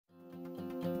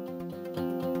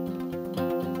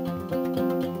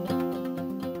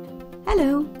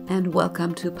Hello and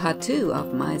welcome to part 2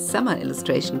 of my summer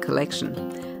illustration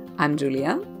collection. I'm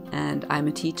Julia and I'm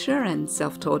a teacher and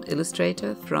self-taught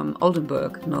illustrator from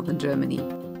Oldenburg, northern Germany.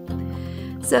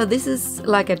 So this is,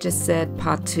 like I just said,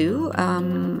 part 2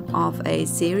 of a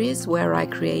series where I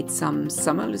create some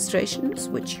summer illustrations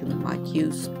which you might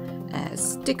use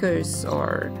as stickers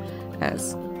or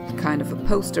as kind of a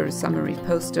poster, a summary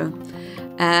poster.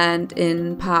 And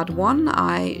in part 1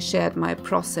 I shared my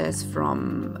process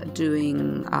from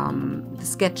doing the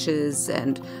sketches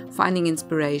and finding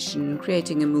inspiration,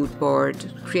 creating a mood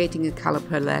board, creating a color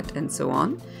palette and so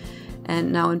on.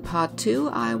 And now in part 2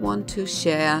 I want to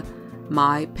share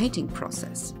my painting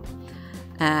process.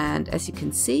 And as you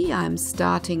can see, I'm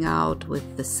starting out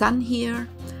with the sun here,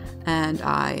 and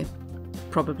I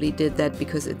probably did that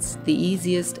because it's the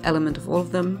easiest element of all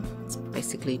of them. It's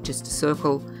basically just a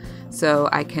circle, so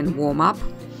I can warm up.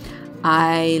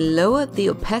 I lowered the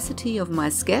opacity of my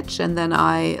sketch, and then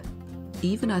I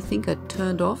think I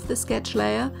turned off the sketch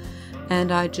layer,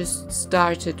 and I just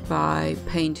started by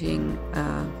painting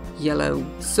a yellow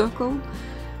circle.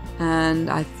 And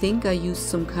I think I used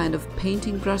some kind of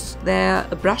painting brush there.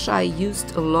 A brush I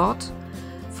used a lot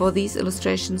for these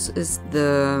illustrations is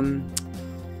the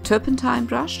Turpentine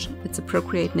brush. It's a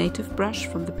Procreate native brush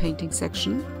from the painting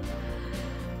section.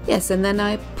 Yes, and then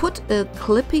I put a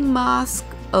clipping mask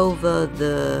over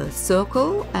the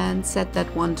circle and set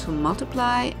that one to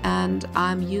multiply, and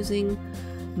I'm using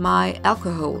my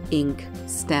alcohol ink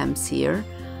stamps here,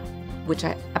 which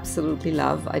I absolutely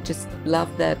love. I just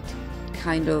love that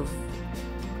kind of,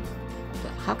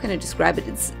 how can I describe it?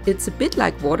 It's a bit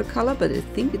like watercolor, but I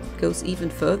think it goes even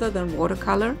further than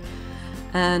watercolor.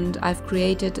 And I've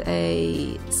created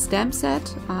a stamp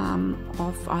set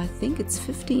of, I think it's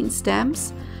 15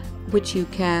 stamps, which you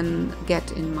can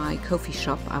get in my Ko-fi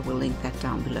shop. I will link that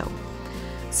down below.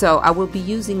 So I will be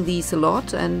using these a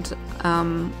lot, and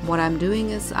what I'm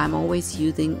doing is I'm always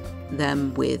using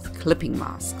them with clipping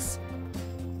masks.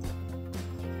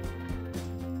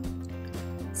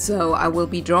 So I will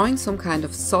be drawing some kind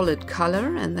of solid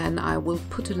color, and then I will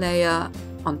put a layer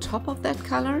on top of that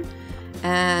color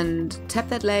and tap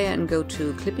that layer and go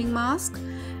to clipping mask,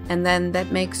 and then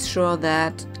that makes sure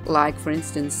that, like for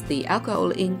instance the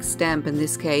alcohol ink stamp in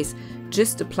this case,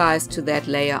 just applies to that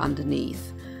layer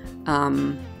underneath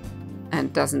and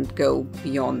doesn't go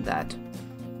beyond that.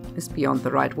 Is beyond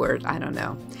the right word? I don't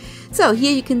know. So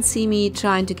here you can see me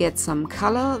trying to get some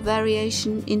color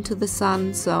variation into the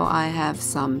sun. So I have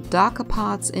some darker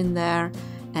parts in there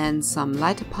and some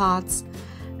lighter parts,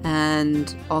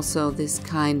 and also this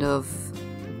kind of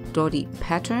dotty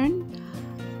pattern.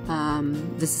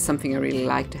 This is something I really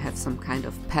like, to have some kind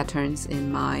of patterns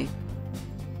in my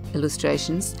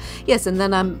illustrations. Yes, and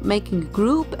then I'm making a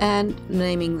group and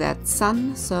naming that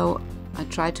sun, so I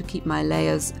try to keep my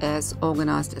layers as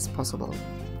organized as possible.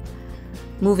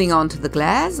 Moving on to the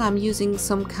glass, I'm using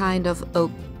some kind of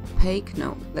opaque,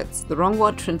 no, that's the wrong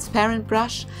word, transparent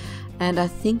brush, and I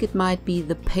think it might be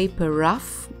the Paper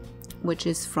Rough, which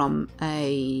is from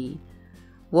a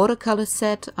watercolor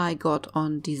set I got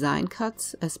on Design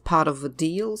Cuts as part of a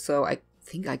deal. So I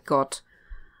think I got,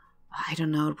 I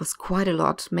don't know, it was quite a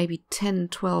lot, maybe 10,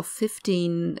 12,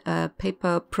 15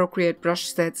 paper Procreate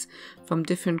brush sets from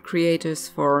different creators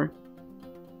for,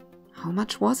 how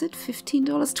much was it?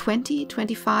 $15? 20?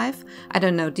 25? I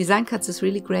don't know. Design Cuts is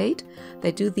really great.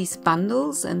 They do these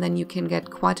bundles, and then you can get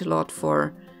quite a lot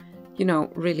for, you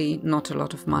know, really not a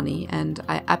lot of money. And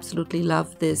I absolutely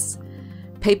love this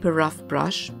Paper Rough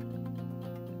brush.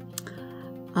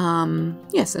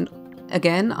 Yes, and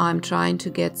again I'm trying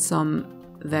to get some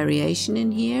variation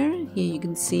in here. Here you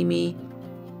can see me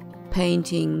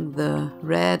painting the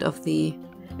red of the,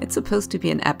 it's supposed to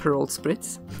be an Aperol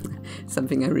spritz,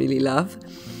 something I really love.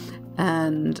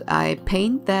 And I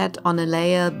paint that on a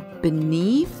layer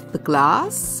beneath the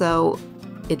glass, so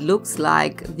it looks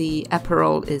like the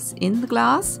Aperol is in the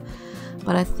glass.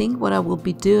 But I think what I will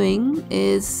be doing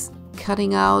is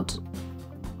cutting out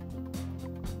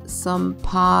some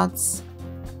parts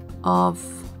of,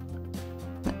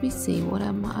 let me see, what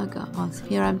am I got? Oh,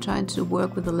 here I'm trying to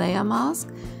work with a layer mask,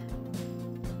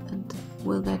 and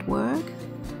will that work?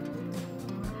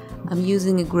 I'm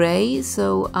using a gray,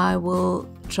 so I will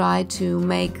try to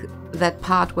make that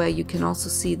part where you can also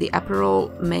see the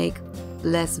Aperol make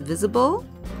less visible.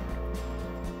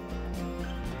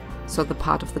 So the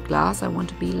part of the glass I want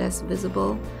to be less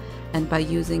visible. And by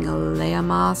using a layer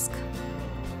mask,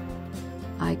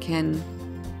 I can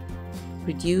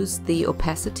reduce the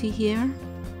opacity here.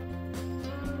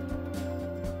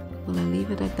 Will I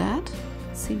leave it at that?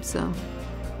 Seems so.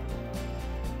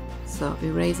 So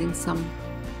erasing some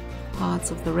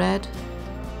parts of the red.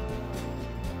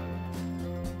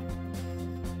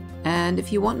 And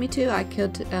if you want me to, I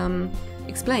could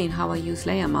explain how I use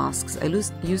layer masks. I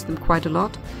use them quite a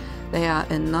lot. They are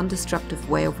a non-destructive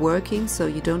way of working, so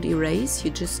you don't erase,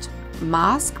 you just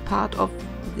mask parts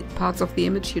of the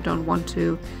image you don't want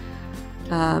to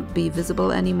be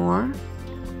visible anymore.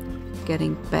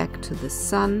 Getting back to the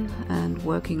sun and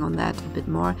working on that a bit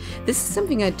more. This is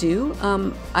something I do.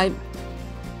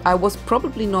 I was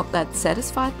probably not that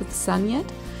satisfied with the sun yet,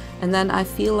 and then I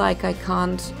feel like I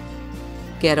can't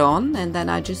get on, and then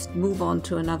I just move on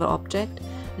to another object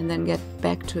and then get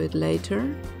back to it later.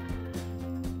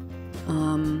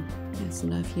 Yes,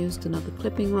 and I've used another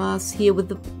clipping mask here with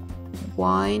the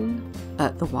wine.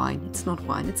 It's not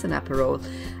wine, it's an Aperol.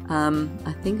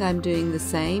 I think I'm doing the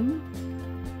same,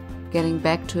 getting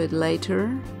back to it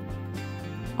later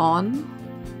on,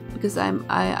 because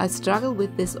I struggle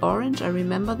with this orange. I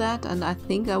remember that, and I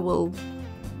think I will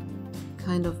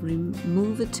kind of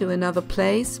move it to another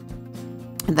place,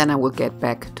 and then I will get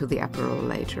back to the Aperol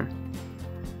later.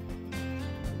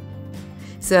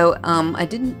 So I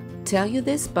didn't tell you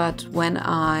this, but when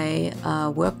I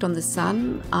worked on the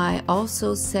sun, I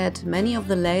also set many of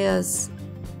the layers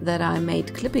that I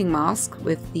made clipping mask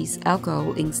with these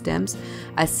alcohol ink stamps.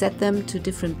 I set them to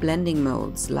different blending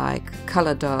modes like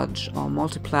color dodge or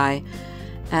multiply.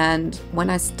 And when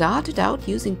I started out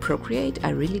using Procreate, I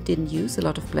really didn't use a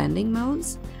lot of blending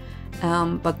modes,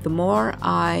 but the more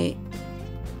I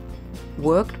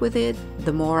worked with it,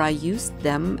 the more I used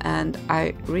them, and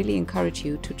I really encourage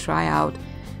you to try out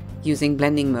using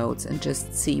blending modes and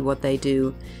just see what they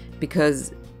do,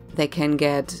 because they can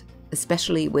get,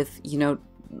 especially with, you know,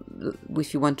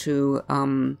 if you want to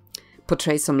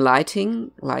portray some lighting,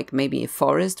 like maybe a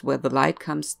forest where the light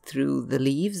comes through the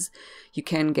leaves, you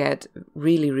can get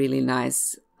really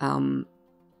nice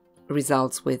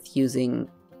results with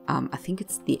using, I think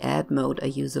it's the add mode I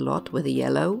use a lot with the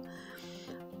yellow.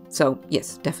 So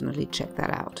yes, definitely check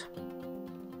that out.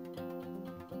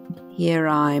 Here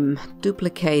I'm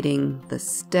duplicating the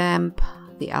stamp,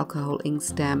 the alcohol ink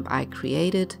stamp I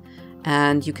created,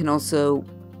 and you can also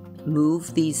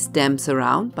move these stamps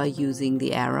around by using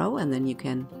the arrow, and then you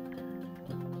can,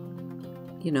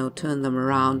 you know, turn them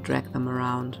around, drag them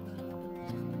around.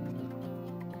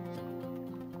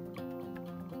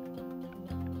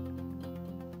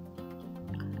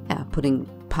 Yeah, putting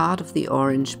part of the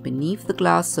orange beneath the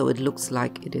glass so it looks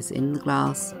like it is in the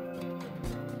glass.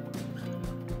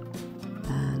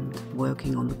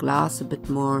 Working on the glass a bit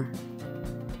more.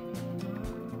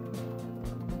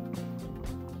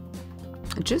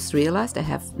 I just realized I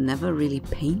have never really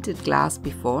painted glass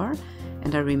before,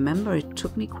 and I remember it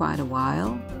took me quite a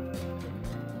while.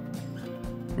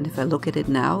 And if I look at it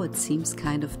now, it seems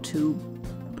kind of too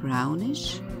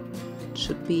brownish. It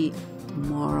should be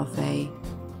more of a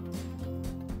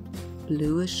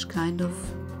bluish kind of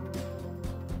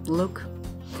look.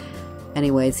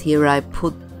 Anyways, here I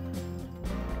put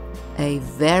a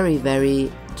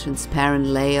very transparent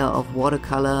layer of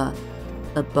watercolor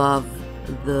above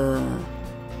the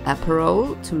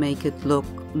Aperol to make it look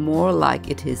more like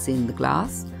it is in the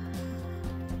glass.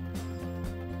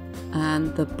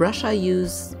 And the brush I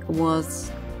used was,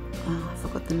 I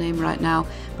forgot the name right now,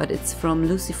 but it's from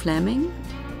Lucy Fleming.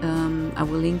 I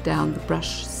will link down the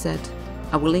brush set.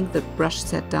 I will link the brush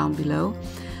set down below.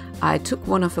 I took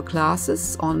one of her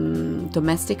classes on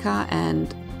Domestica,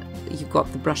 and you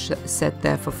got the brush set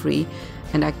there for free,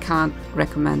 and I can't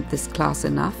recommend this class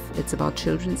enough. It's about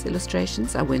children's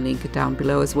illustrations. I will link it down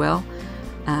below as well.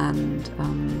 And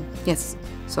yes,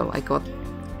 so I got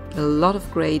a lot of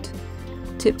great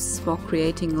tips for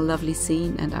creating a lovely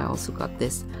scene, and I also got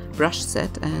this brush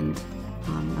set, and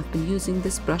I've been using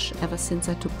this brush ever since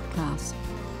I took the class.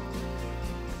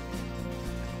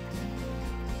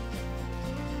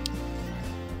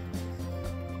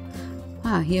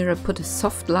 Here I put a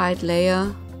soft light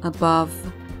layer above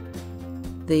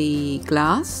the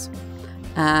glass,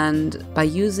 and by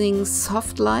using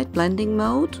soft light blending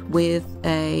mode with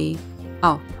a...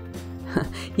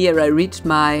 here I reached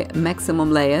my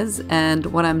maximum layers, and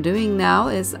what I'm doing now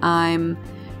is I'm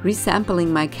resampling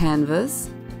my canvas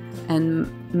and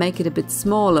make it a bit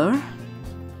smaller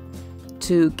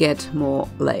to get more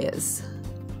layers.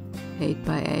 8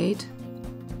 by 8,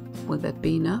 will that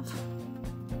be enough?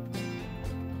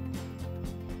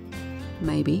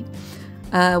 Maybe.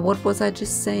 What was I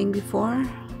just saying before?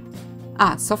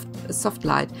 Soft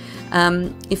light.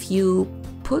 If you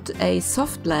put a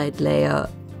soft light layer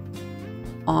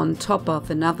on top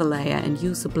of another layer and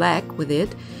use a black with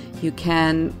it, you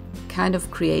can kind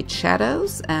of create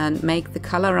shadows and make the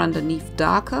color underneath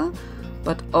darker,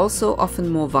 but also often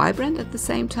more vibrant at the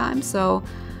same time. So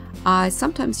I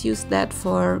sometimes use that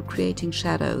for creating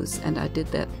shadows, and I did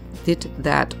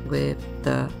that with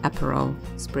the Aperol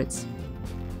Spritz.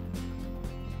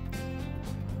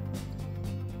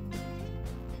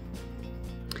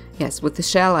 Yes, with the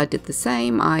shell I did the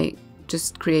same. I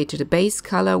just created a base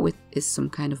color with some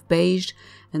kind of beige,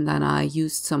 and then I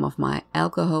used some of my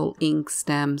alcohol ink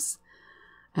stamps,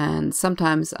 and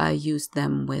sometimes I used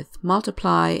them with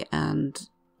multiply and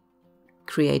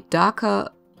create darker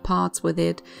parts with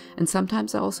it, and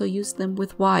sometimes I also used them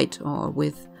with white or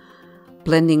with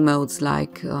blending modes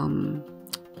like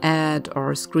add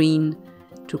or screen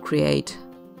to create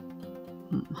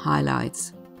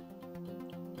highlights.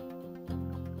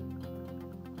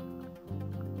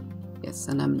 Yes,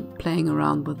 and I'm playing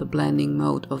around with the blending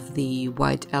mode of the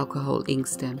white alcohol ink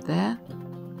stamp there.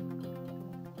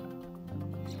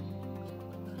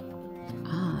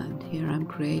 And here I'm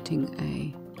creating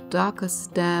a darker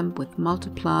stamp with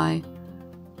multiply.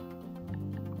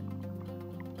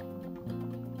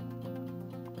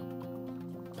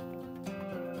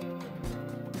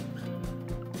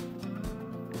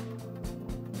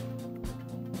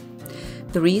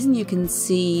 The reason you can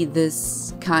see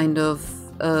this kind of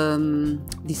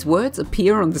these words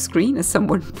appear on the screen, as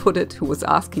someone put it who was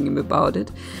asking him about it,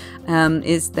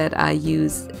 is that I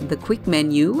use the quick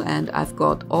menu, and I've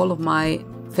got all of my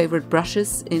favorite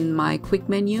brushes in my quick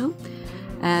menu,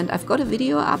 and I've got a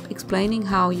video up explaining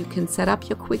how you can set up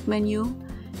your quick menu.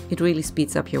 It really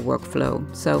speeds up your workflow,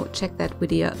 so check that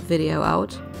video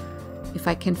out. If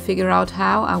I can figure out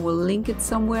how, I will link it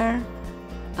somewhere,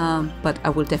 but I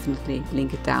will definitely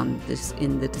link it down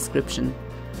in the description.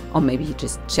 Or maybe you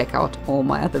just check out all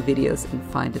my other videos and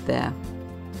find it there.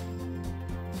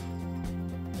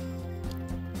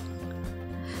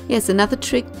 Yes, another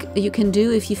trick you can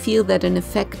do if you feel that an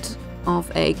effect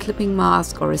of a clipping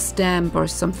mask or a stamp or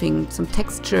something, some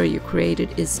texture you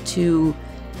created is too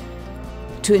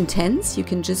intense, you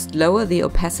can just lower the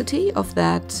opacity of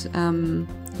that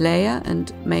layer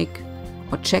and make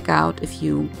or check out if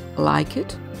you like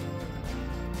it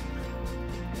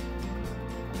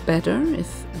better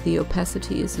if the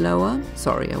opacity is lower.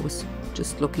 Sorry, I was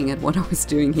just looking at what I was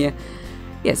doing here.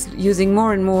 Yes, using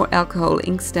more and more alcohol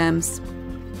ink stamps,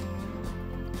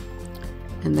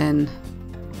 and then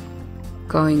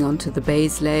going onto the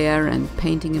base layer and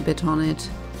painting a bit on it.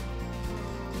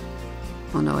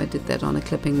 Oh no, I did that on a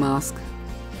clipping mask.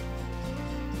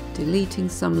 Deleting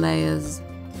some layers.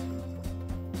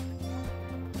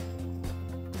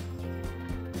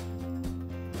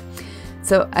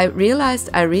 So I realized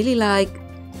I really like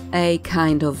a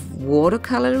kind of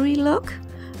watercolory look,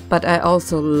 but I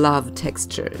also love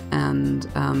texture, and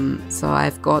so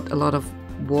I've got a lot of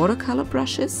watercolor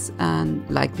brushes and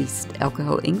like these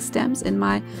alcohol ink stamps in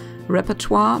my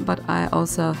repertoire, but I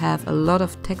also have a lot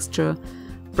of texture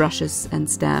brushes and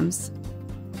stamps,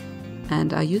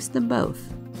 and I use them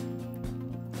both.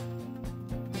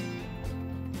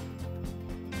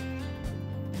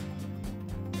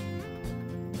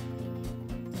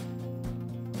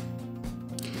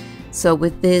 So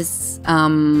with this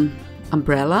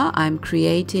umbrella, I'm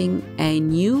creating a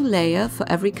new layer for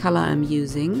every color I'm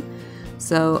using.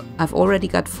 So I've already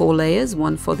got 4 layers,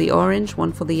 one for the orange,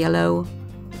 one for the yellow,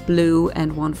 blue,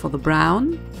 and one for the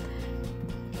brown.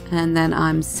 And then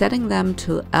I'm setting them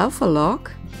to alpha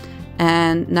lock.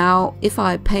 And now if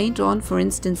I paint on, for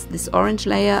instance, this orange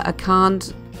layer, I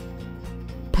can't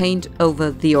paint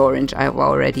over the orange I've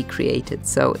already created.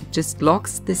 So it just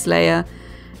locks this layer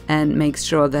and makes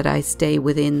sure that I stay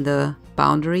within the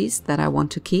boundaries that I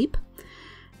want to keep.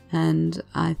 And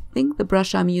I think the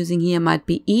brush I'm using here might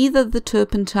be either the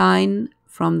Turpentine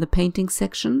from the painting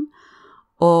section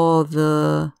or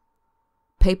the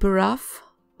paper rough,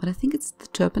 but I think it's the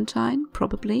Turpentine,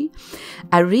 probably.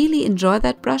 I really enjoy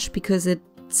that brush because it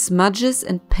smudges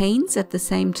and paints at the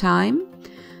same time.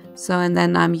 So, and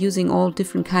then I'm using all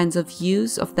different kinds of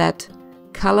hues of that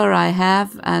color I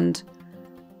have and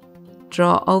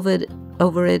draw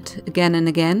over it again and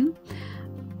again.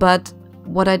 But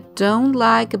what I don't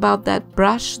like about that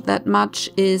brush that much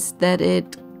is that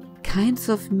it kind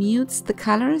of mutes the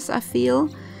colors, I feel,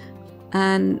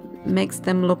 and makes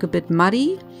them look a bit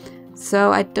muddy.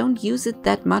 So I don't use it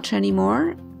that much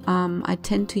anymore. I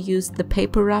tend to use the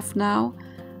paper rough now,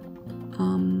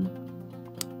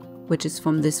 which is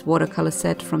from this watercolor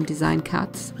set from Design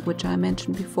Cuts, which I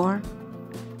mentioned before.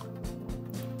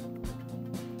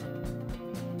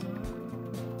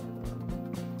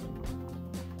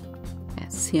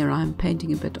 Here I'm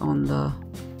painting a bit on the,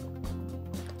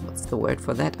 what's the word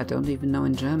for that? I don't even know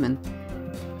in German.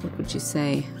 What would you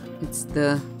say? It's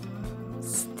the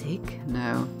stick?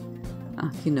 No.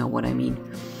 You know what I mean.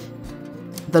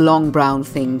 The long brown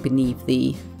thing beneath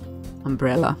the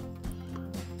umbrella.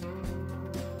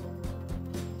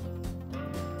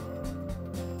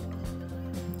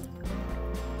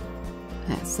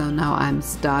 Yeah, so now I'm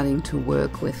starting to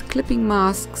work with clipping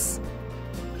masks.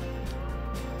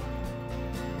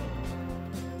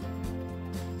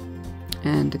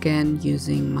 And again,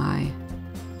 using my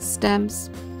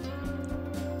stamps.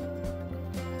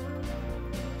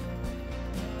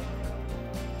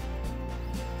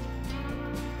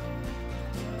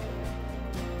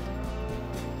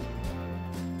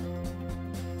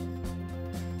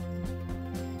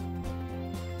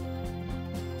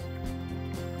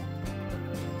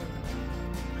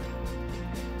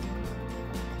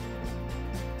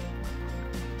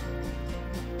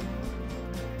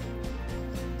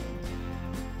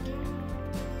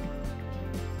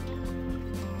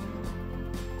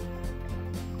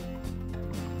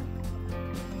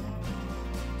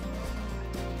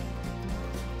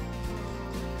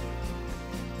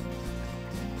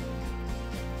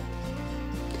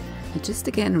 I just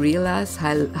again realize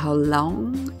how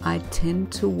long I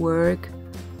tend to work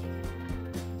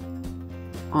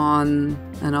on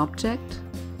an object.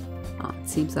 Oh, it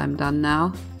seems I'm done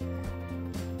now.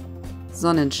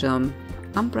 Sonnenschirm.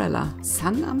 Umbrella.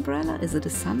 Sun umbrella? Is it a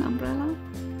sun umbrella?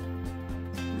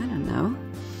 I don't know.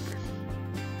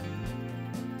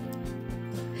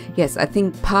 Yes, I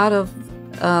think part of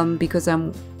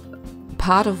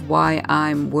part of why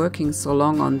I'm working so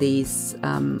long on these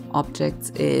objects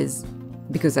is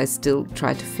because I still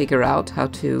try to figure out how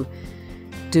to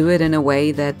do it in a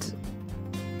way that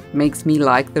makes me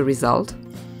like the result.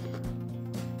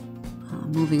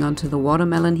 Moving on to the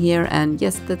watermelon here, and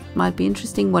yes, that might be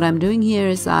interesting. What I'm doing here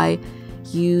is I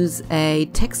use a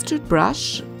textured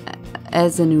brush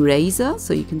as an eraser,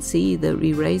 so you can see the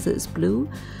eraser is blue.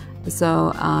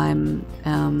 So I'm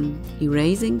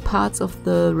erasing parts of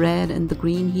the red and the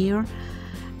green here,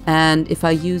 and if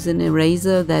I use an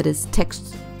eraser that is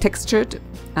textured,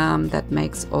 that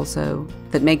makes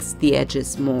the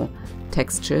edges more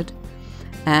textured.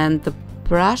 And the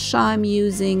brush I'm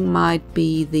using might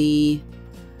be the,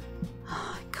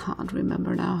 I can't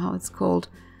remember now how it's called.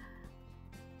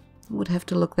 I would have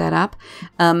to look that up.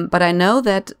 But I know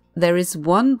that there is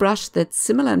one brush that's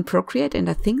similar in Procreate, and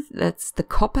I think that's the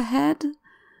Copperhead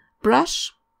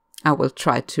brush. I will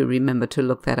try to remember to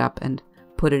look that up and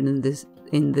put it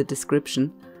in the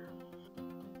description.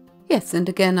 Yes, and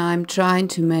again, I'm trying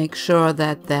to make sure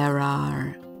that there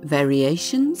are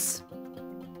variations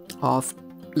of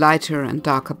lighter and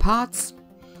darker parts.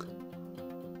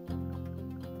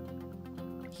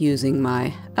 Using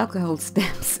my alcohol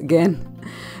stamps again.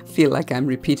 Feel like I'm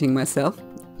repeating myself,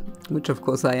 which of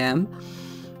course I am.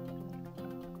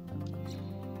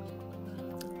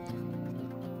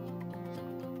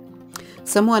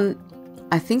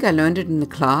 I think I learned it in the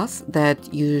class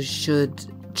that you should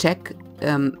check,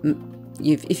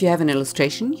 if you have an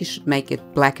illustration, you should make it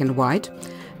black and white,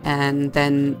 and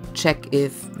then check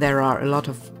if there are a lot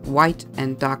of white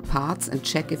and dark parts, and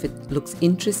check if it looks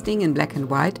interesting in black and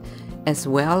white as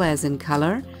well as in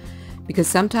color, because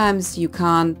sometimes you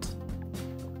can't,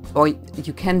 or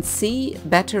you can see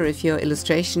better if your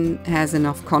illustration has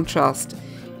enough contrast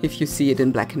if you see it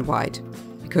in black and white,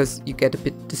 because you get a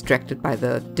bit distracted by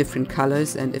the different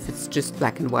colors, and if it's just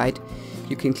black and white,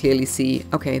 you can clearly see,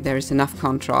 okay, there is enough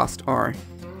contrast or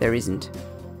there isn't.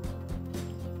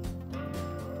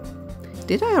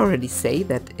 Did I already say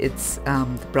that it's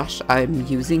the brush I'm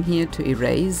using here to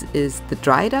erase is the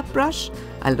dried up brush?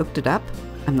 I looked it up.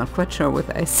 I'm not quite sure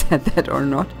whether I said that or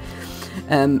not.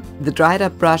 The dried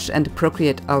up brush and the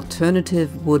Procreate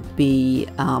alternative would be,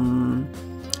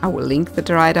 I will link the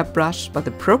dried up brush, but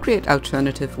the Procreate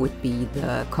alternative would be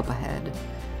the Copperhead.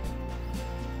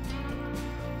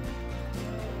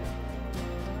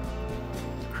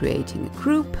 Creating a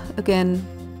group, again,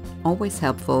 always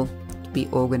helpful to be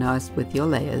organized with your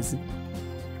layers.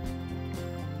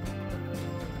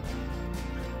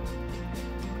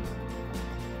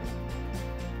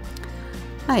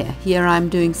 Ah yeah, here I'm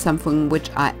doing something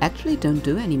which I actually don't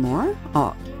do anymore,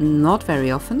 or not very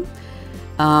often.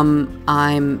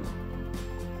 I'm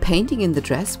painting in the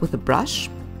dress with a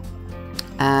brush,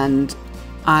 and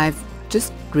I've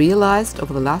just realized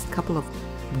over the last couple of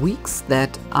weeks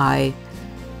that I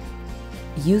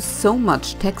use so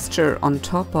much texture on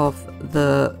top of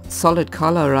the solid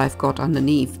color I've got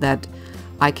underneath that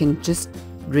I can just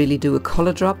really do a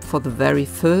color drop for the very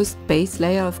first base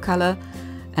layer of color,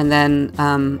 and then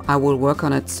I will work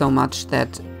on it so much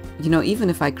that, you know, even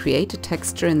if I create a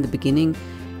texture in the beginning,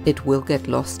 it will get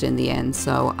lost in the end.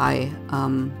 So I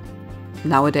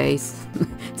nowadays,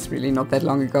 it's really not that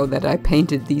long ago that I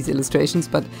painted these illustrations,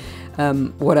 but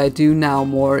what I do now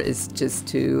more is just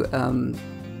to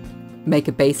make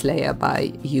a base layer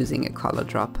by using a color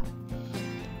drop.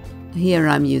 Here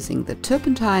I'm using the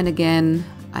Turpentine again.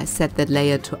 I set that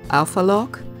layer to alpha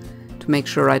log to make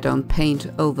sure I don't paint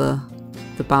over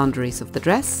the boundaries of the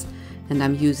dress. And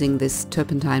I'm using this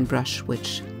Turpentine brush,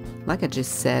 which, like I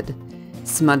just said,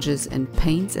 smudges and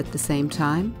paints at the same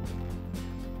time.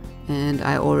 And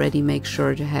I already make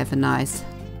sure to have a nice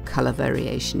color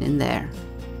variation in there.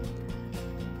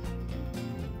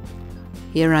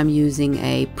 Here I'm using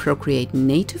a Procreate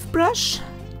native brush.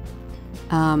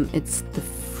 It's the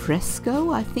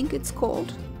Fresco, I think it's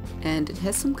called. And it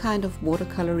has some kind of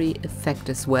watercolory effect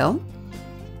as well.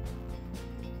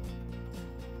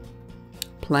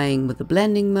 Playing with the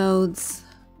blending modes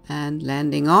and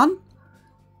landing on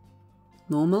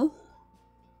normal.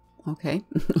 Okay,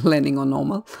 landing on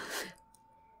normal.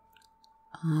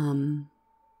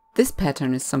 This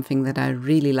pattern is something that I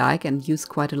really like and use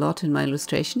quite a lot in my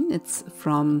illustration. It's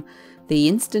from the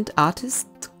Instant Artist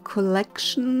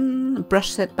collection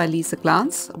brush set by Lisa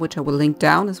Glance, which I will link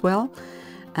down as well.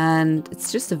 And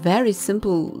it's just a very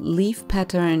simple leaf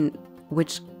pattern,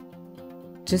 which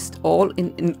just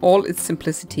in all its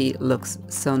simplicity looks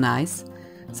so nice.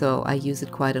 So I use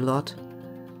it quite a lot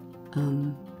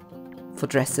for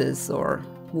dresses or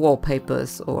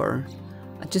wallpapers, or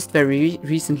I just very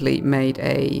recently made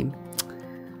a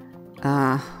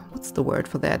what's the word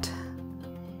for that?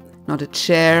 Not a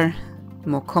chair,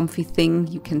 more comfy thing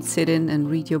you can sit in and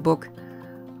read your book.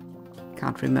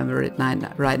 Can't remember it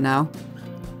right now.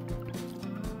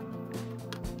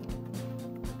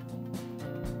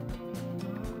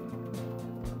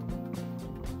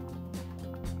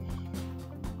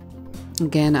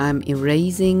 Again, I'm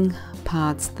erasing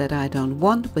parts that I don't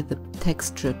want with a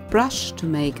textured brush to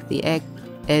make the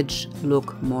edge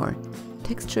look more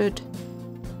textured.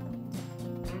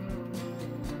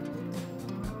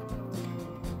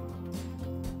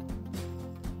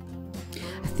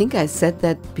 I think I said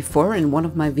that before in one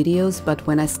of my videos, but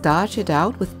when I started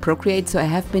out with Procreate, so I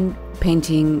have been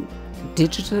painting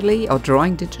digitally or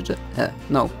drawing digital,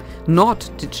 no, not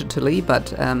digitally,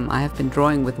 but I have been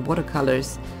drawing with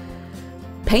watercolors,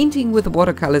 painting with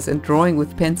watercolors and drawing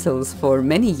with pencils for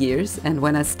many years. And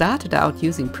when I started out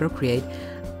using Procreate,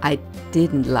 I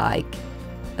didn't like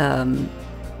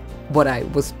what I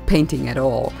was painting at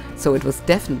all. So it was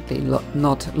definitely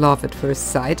not love at first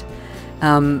sight,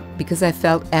 because I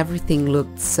felt everything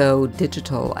looked so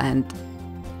digital. And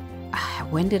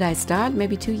when did I start?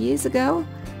 Maybe 2 years ago?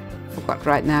 Forgot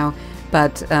right now.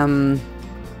 But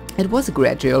it was a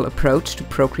gradual approach to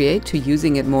Procreate, to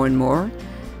using it more and more.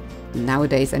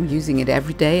 Nowadays I'm using it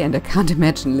every day and I can't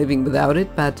imagine living without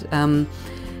it. But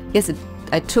yes,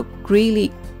 I took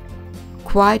really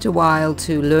quite a while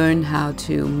to learn how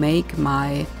to make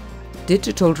my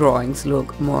digital drawings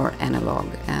look more analog.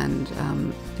 And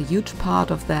the huge part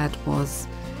of that was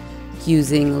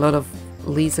using a lot of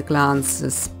Lisa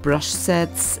Glance's brush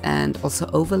sets and also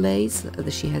overlays.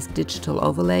 She has digital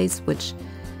overlays which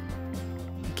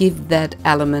give that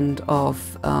element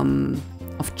of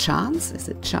chance. Is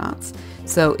it chance?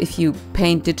 So if you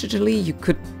paint digitally, you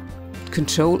could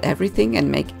control everything and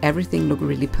make everything look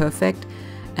really perfect.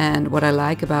 And what I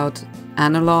like about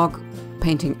analog,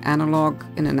 painting analog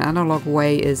in an analog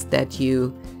way, is that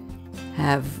you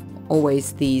have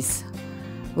always these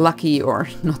lucky or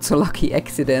not so lucky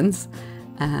accidents.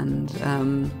 And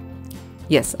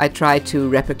yes, I try to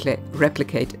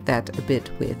replicate that a bit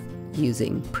with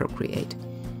using Procreate.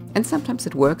 And sometimes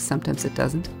it works, sometimes it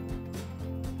doesn't.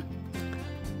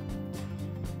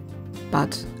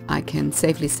 But I can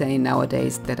safely say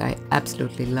nowadays that I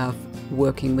absolutely love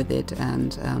working with it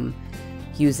and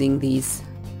using these.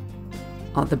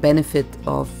 The benefit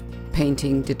of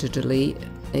painting digitally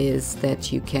is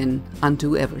that you can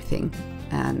undo everything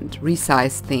and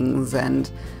resize things and,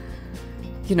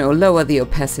 you know, lower the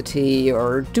opacity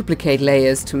or duplicate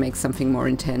layers to make something more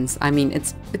intense. I mean,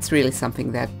 it's really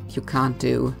something that you can't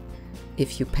do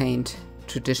if you paint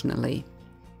traditionally.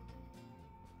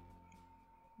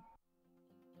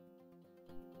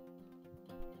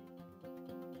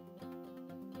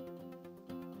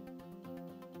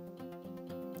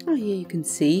 Oh, here you can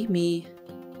see me.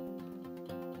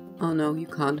 Oh no, you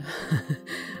can't.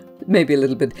 Maybe a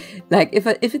little bit. Like if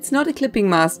it's not a clipping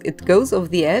mask, it goes over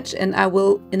the edge, and I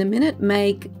will in a minute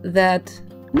make that.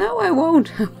 No, I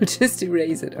won't. I will just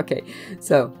erase it. Okay,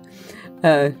 so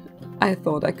I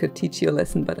thought I could teach you a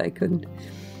lesson, but I couldn't.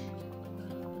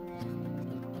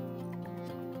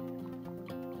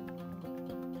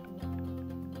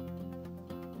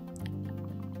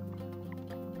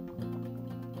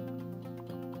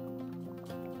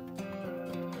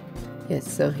 Yes,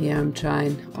 so here I'm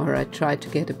trying, or I try to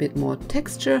get a bit more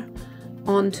texture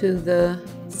onto the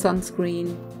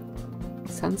sunscreen.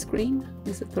 Sunscreen,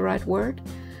 is it the right word?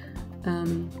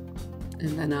 And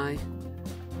then I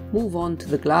move on to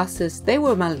the glasses. They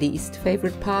were my least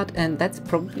favorite part, and that's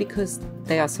probably because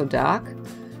they are so dark.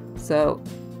 So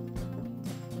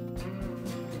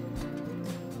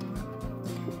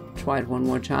try it one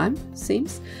more time,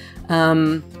 seems.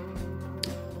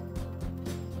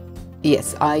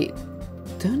 Yes, I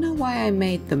don't know why I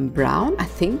made them brown. I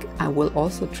think I will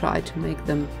also try to make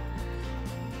them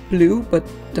blue, but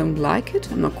don't like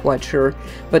it. I'm not quite sure.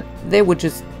 But they were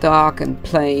just dark and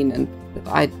plain, and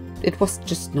it was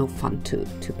just no fun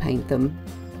to paint them.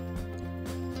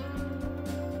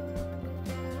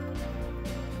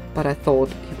 But I thought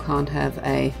you can't have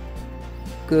a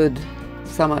good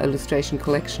summer illustration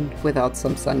collection without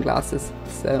some sunglasses,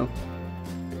 so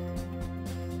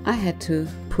I had to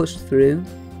push through.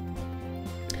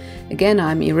 Again,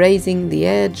 I'm erasing the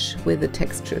edge with a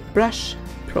textured brush,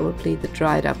 probably the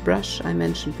dried up brush I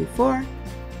mentioned before.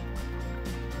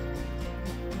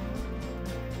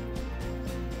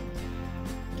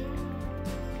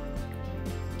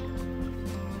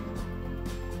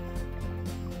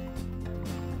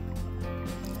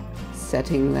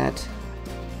 Setting that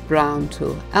brown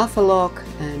to alpha lock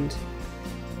and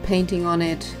painting on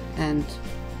it and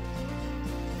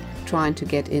trying to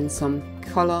get in some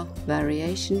color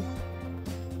variation.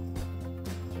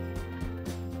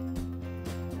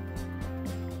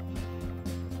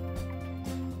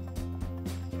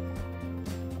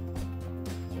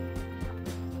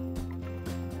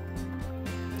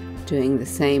 Doing the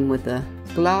same with the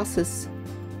glasses.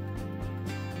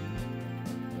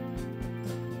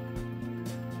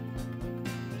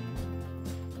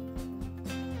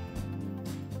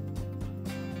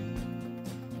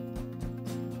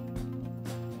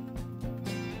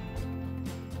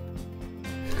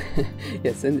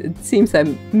 Yes, and it seems I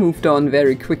moved on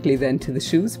very quickly then to the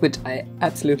shoes, which I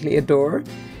absolutely adore.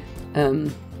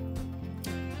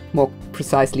 More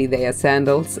precisely, they are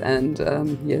sandals, and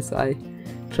yes, I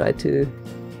try to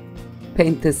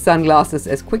paint the sunglasses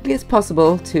as quickly as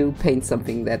possible to paint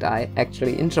something that I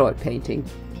actually enjoy painting.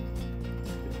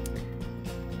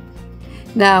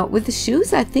 Now, with the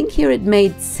shoes, I think here it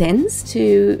made sense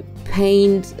to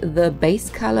paint the base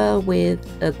color with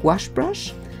a gouache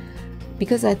brush,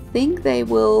 because I think they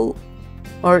will,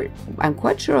 or I'm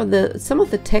quite sure some of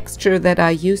the texture that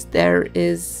I used there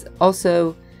is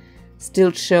also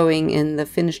still showing in the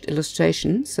finished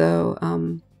illustration. So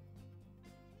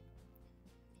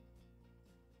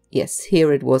yes,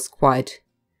 here it was quite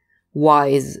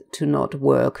wise to not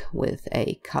work with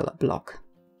a color block.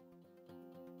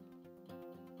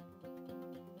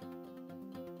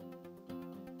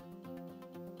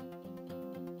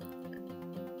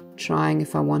 Trying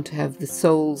if I want to have the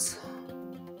soles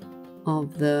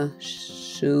of the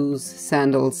shoes,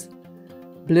 sandals,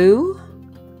 blue.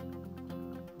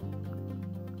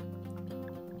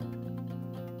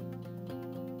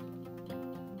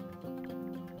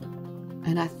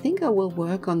 And I think I will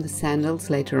work on the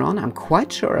sandals later on. I'm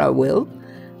quite sure I will.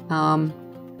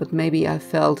 But maybe I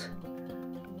felt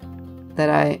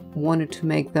that I wanted to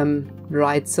make them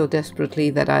right so desperately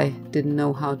that I didn't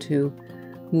know how to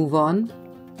move on.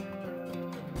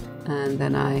 And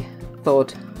then I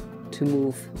thought to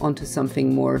move onto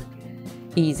something more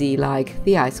easy, like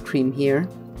the ice cream here.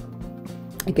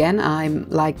 Again, I'm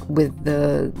like with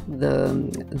the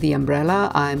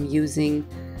umbrella, I'm using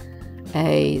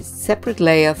a separate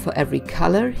layer for every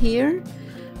color here.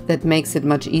 That makes it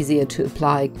much easier to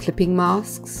apply clipping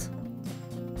masks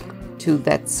to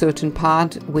that certain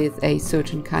part with a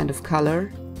certain kind of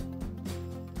color.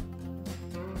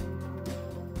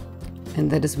 And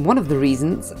that is one of the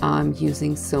reasons I'm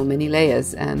using so many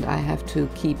layers, and I have to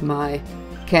keep my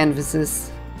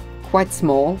canvases quite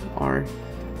small, or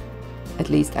at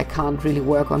least I can't really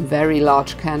work on very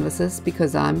large canvases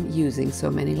because I'm using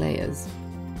so many layers.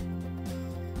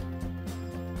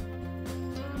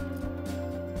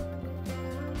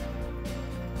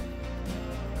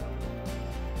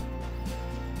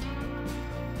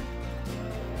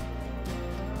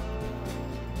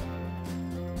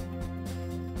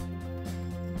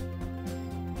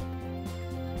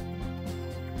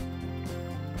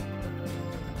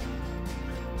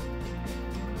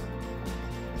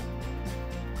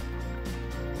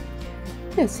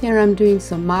 Yes, here I'm doing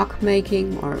some mark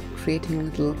making or creating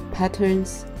little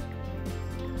patterns.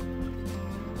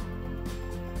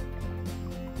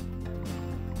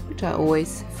 Which I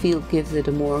always feel gives it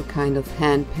a more kind of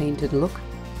hand-painted look.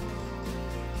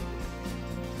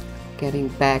 Getting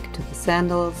back to the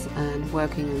sandals and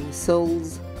working on the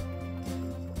soles.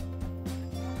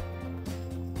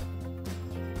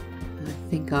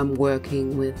 like I'm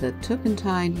working with a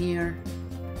turpentine here.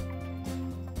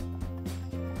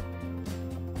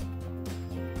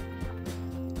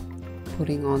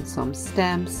 Putting on some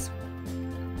stamps.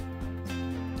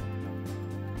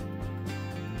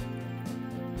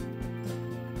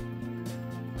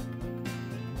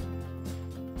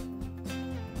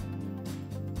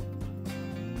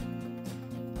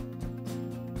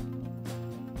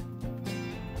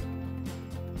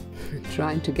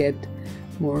 Trying to get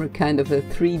more kind of a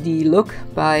 3D look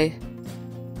by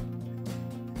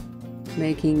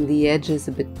making the edges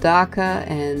a bit darker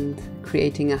and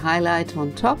creating a highlight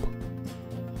on top.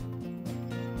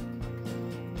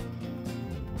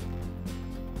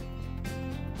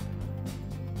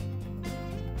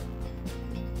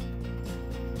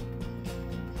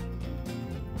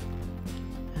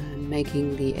 And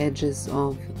making the edges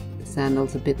of the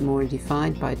sandals a bit more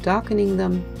defined by darkening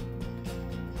them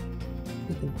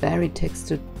with a very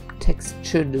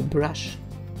textured brush.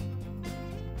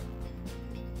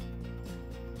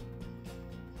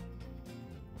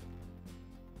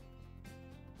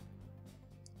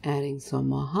 Adding some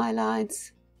more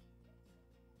highlights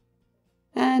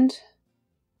and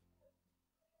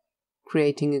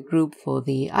creating a group for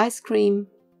the ice cream.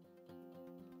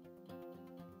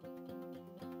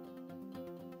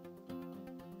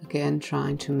 Again,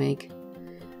 trying to make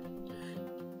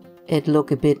it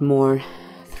look a bit more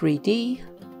 3D.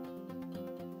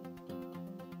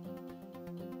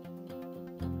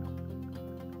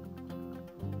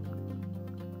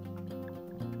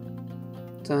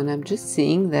 So, and I'm just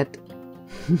seeing that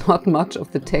not much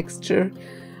of the texture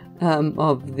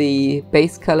of the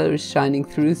base color is shining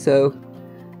through, so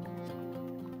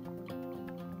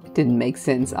it didn't make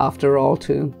sense after all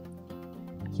to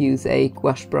use a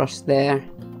gouache brush there.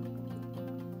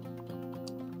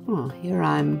 Oh, here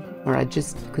I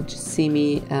could just see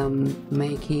me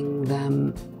making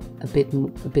them a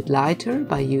bit lighter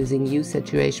by using hue,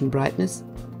 saturation, brightness,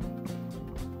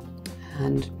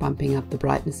 and bumping up the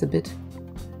brightness a bit.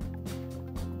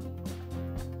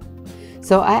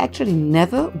 So I actually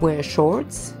never wear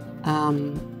shorts,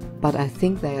 but I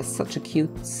think they are such a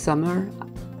cute summer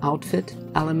outfit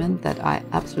element that I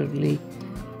absolutely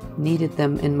needed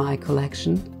them in my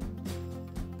collection.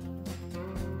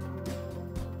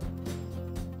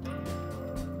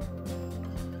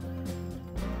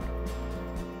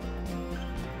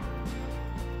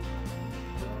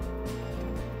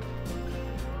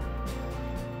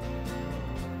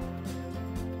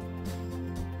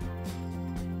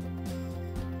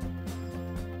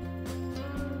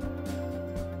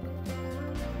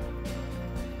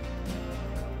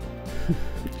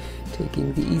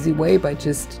 Taking the easy way by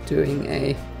just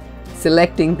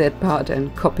selecting that part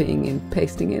and copying and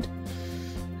pasting it.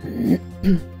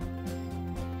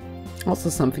 Also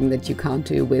something that you can't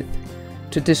do with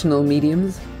traditional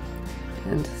mediums,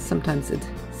 and sometimes it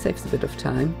saves a bit of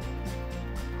time.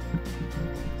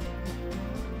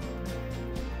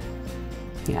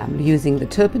 Yeah, I'm using the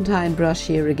turpentine brush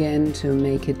here again to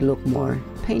make it look more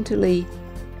painterly.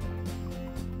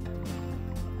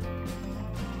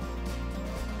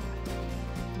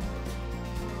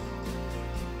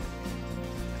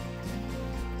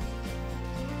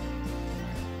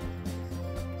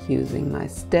 Using my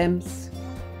stems.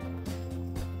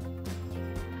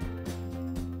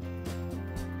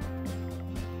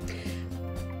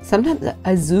 Sometimes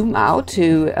I zoom out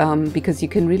to because you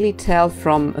can really tell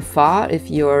from afar if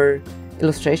your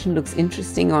illustration looks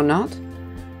interesting or not.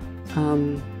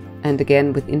 And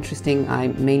again, with interesting, I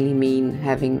mainly mean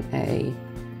having a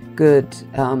good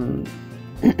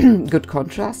good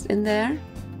contrast in there.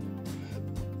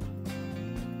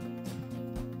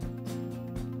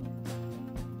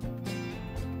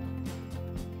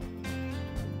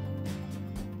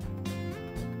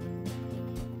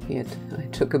 I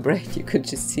took a break. You could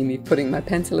just see me putting my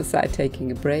pencil aside,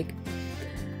 taking a break.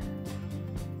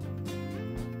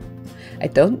 I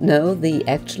don't know the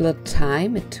actual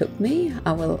time it took me.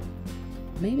 I will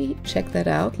maybe check that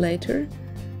out later.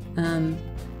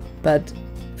 But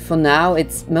for now,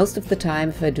 it's most of the time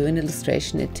if I do an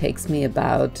illustration, it takes me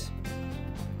about,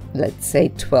 let's say,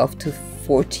 12 to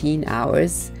 14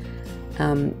 hours.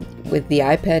 With the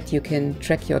iPad, you can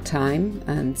track your time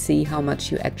and see how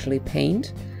much you actually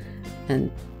paint.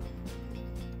 And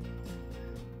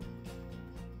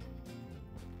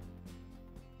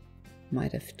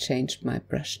might have changed my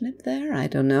brush nib there, I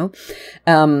don't know.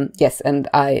 Yes, and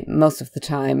most of the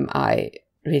time I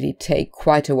really take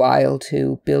quite a while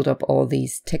to build up all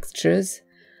these textures.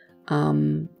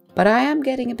 But I am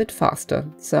getting a bit faster.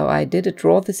 So I did a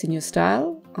Draw This in Your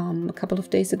Style a couple of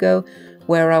days ago,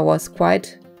 where I was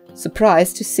quite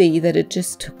surprised to see that it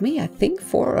just took me, I think,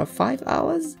 4 or 5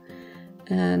 hours.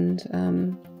 And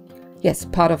yes,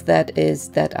 part of that is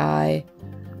that I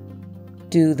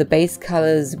do the base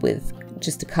colors with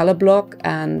just a color block,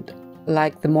 and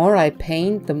like the more I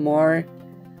paint, the more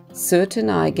certain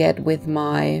I get with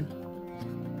my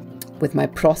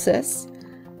process.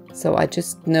 So I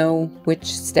just know which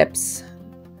steps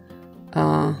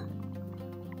are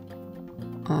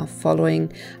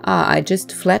following. I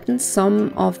just flattened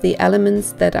some of the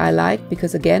elements that I like,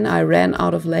 because again I ran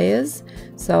out of layers,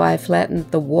 so I flattened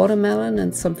the watermelon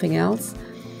and something else.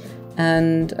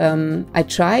 And I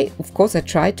try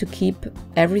to keep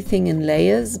everything in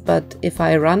layers, but if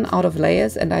I run out of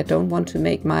layers and I don't want to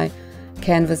make my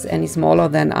canvas any smaller,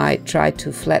 then I try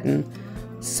to flatten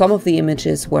some of the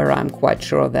images where I'm quite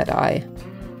sure that I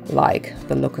like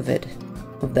the look of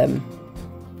them.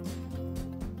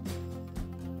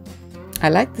 I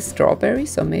like the strawberry,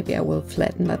 so maybe I will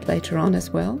flatten that later on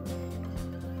as well.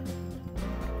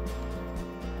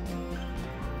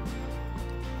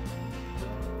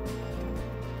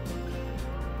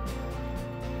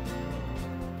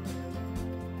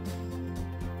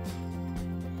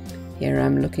 Here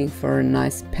I'm looking for a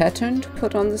nice pattern to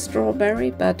put on the strawberry,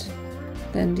 but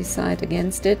then decide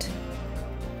against it.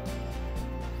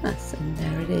 Yes, and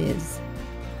there it is.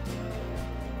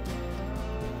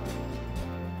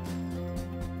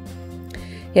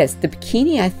 Yes, the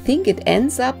bikini, I think it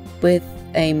ends up with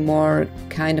a more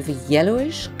kind of a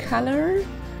yellowish color,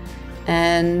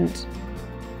 and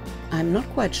I'm not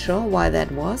quite sure why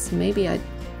that was. Maybe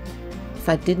if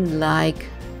I didn't like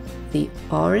the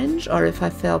orange, or if I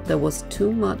felt there was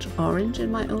too much orange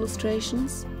in my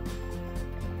illustrations.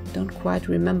 Don't quite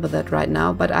remember that right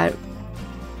now, but I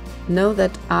know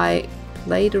that I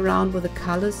played around with the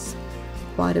colors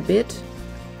quite a bit.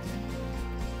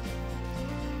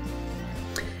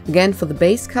 Again, for the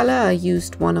base color I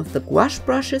used one of the gouache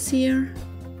brushes here.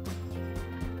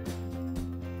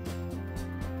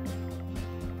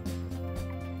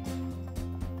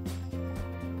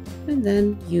 And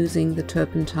then using the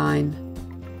turpentine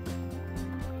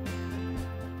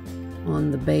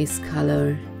on the base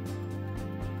color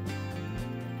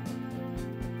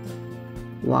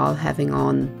while having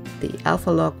on the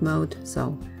alpha lock mode.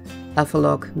 So alpha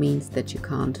lock means that you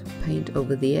can't paint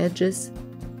over the edges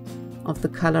of the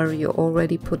color you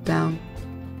already put down.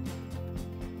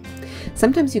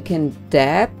 Sometimes you can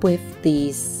dab with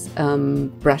these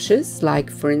brushes,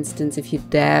 like for instance if you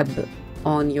dab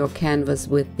on your canvas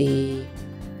with the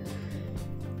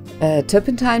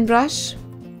turpentine brush,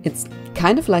 it's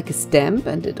kind of like a stamp,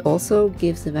 and it also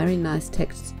gives a very nice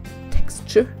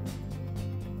texture.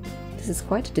 This is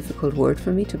quite a difficult word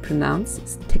for me to pronounce.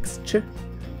 It's texture.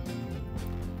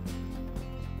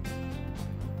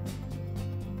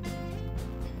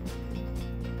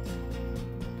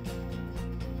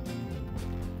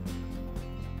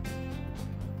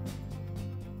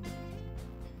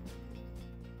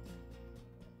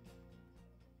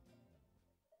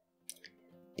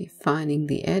 Defining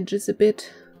the edges a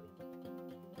bit.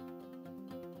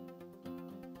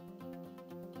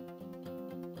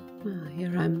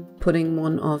 Here I'm putting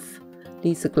one of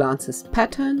Lisa Glance's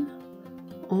pattern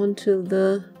onto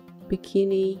the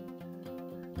bikini.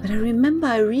 But I remember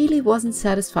I really wasn't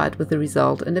satisfied with the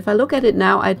result, and if I look at it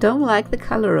now, I don't like the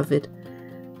color of it.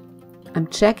 I'm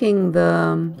checking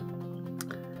the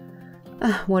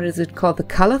what is it called, the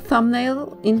color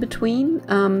thumbnail in between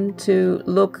to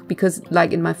look, because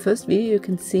like in my first video you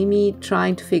can see me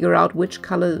trying to figure out which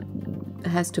color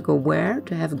has to go where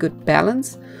to have a good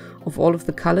balance of all of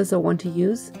the colors I want to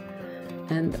use.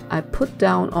 And I put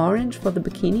down orange for the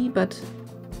bikini, but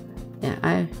yeah,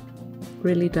 I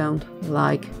really don't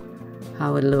like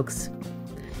how it looks.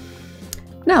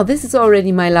 Now this is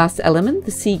already my last element,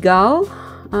 the seagull.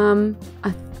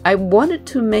 I wanted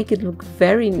to make it look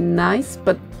very nice,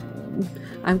 but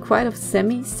I'm quite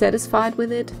semi-satisfied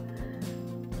with it.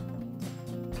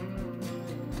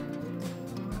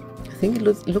 I think it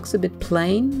looks a bit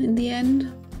plain in the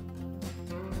end.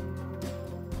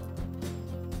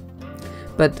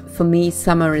 But for me,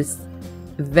 summer is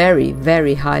very,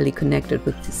 very highly connected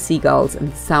with the seagulls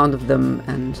and the sound of them,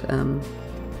 and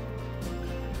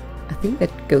I think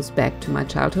that goes back to my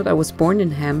childhood. I was born in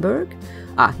Hamburg.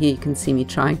 Here you can see me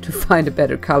trying to find a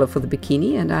better color for the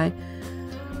bikini, and I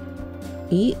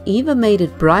either made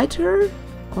it brighter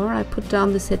or I put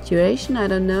down the saturation, I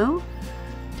don't know.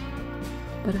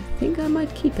 But I think I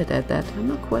might keep it at that. I'm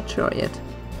not quite sure yet.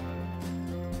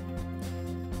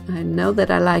 I know that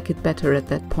I like it better at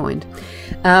that point.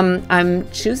 I'm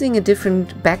choosing a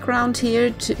different background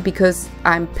here because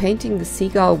I'm painting the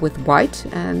seagull with white,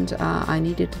 and I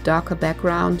needed a darker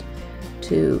background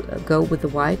to go with the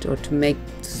white, or to make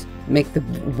the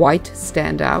white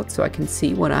stand out so I can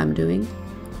see what I'm doing.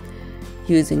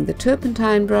 Using the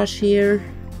turpentine brush here,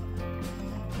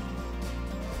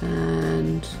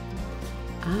 and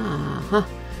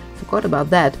forgot about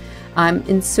that. I'm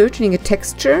inserting a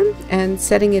texture and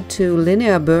setting it to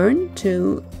linear burn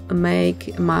to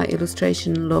make my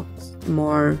illustration look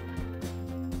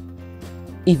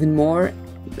even more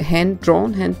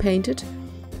hand-drawn, hand-painted.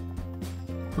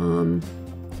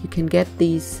 You can get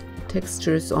these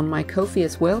textures on my Ko-fi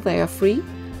as well. They are free.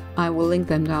 I will link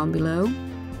them down below.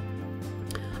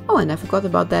 Oh, and I forgot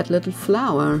about that little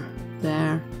flower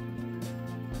there.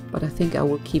 But I think I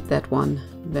will keep that one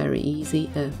very easy,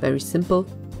 very simple.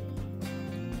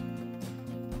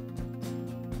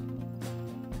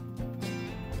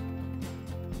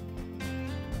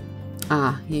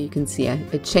 Here you can see I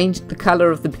changed the color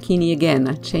of the bikini again.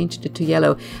 I changed it to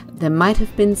yellow. There might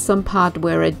have been some part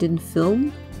where I didn't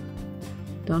film.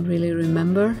 Don't really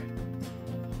remember.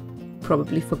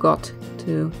 Probably forgot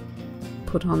to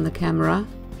put on the camera.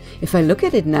 If I look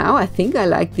at it now, I think I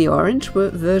like the orange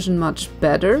version much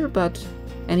better, but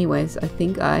anyways, I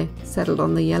think I settled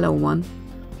on the yellow one.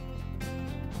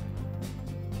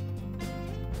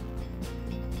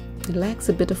 It lacks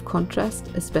a bit of contrast,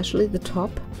 especially the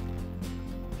top.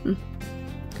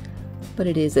 But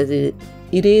it is as it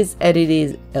is.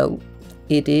 Oh,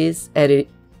 it is as it.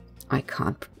 I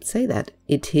can't say that.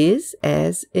 It is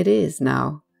as it is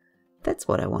now. That's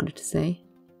what I wanted to say.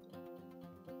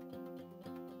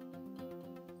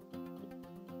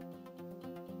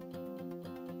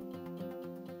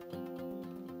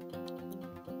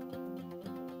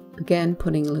 Again,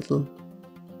 putting a little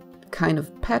kind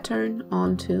of pattern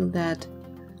onto that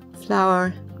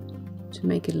flower to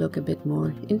make it look a bit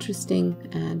more interesting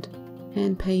and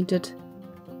hand painted.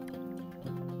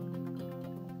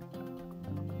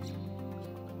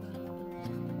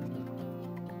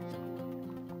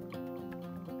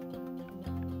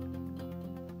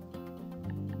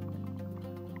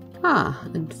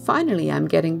 And finally I'm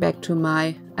getting back to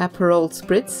my Aperol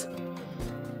spritz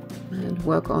and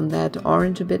work on that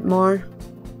orange a bit more.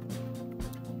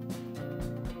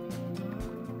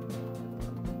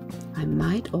 I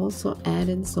might also add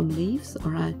in some leaves,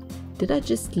 or did I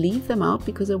just leave them out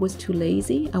because I was too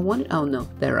lazy? Oh no,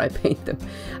 there I paint them.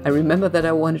 I remember that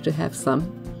I wanted to have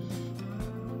some.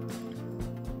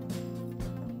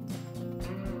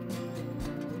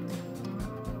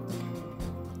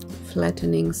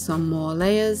 Flattening some more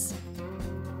layers.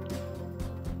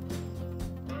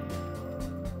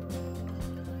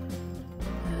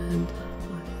 And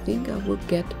I think I will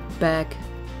get back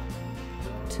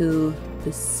to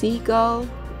the seagull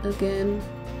again,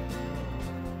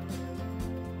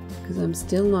 because I'm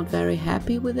still not very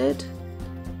happy with it.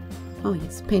 Oh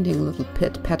yes, painting a little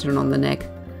pattern on the neck.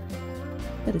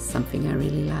 That is something I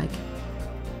really like.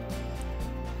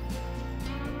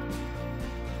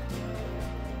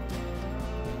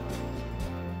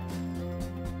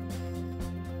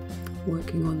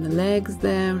 Working on the legs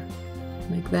there,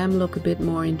 make them look a bit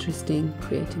more interesting,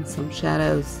 creating some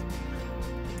shadows.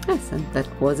 Yes, and that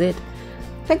was it.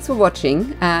 Thanks for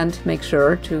watching, and make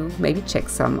sure to maybe check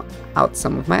out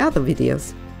some of my other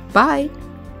videos. Bye!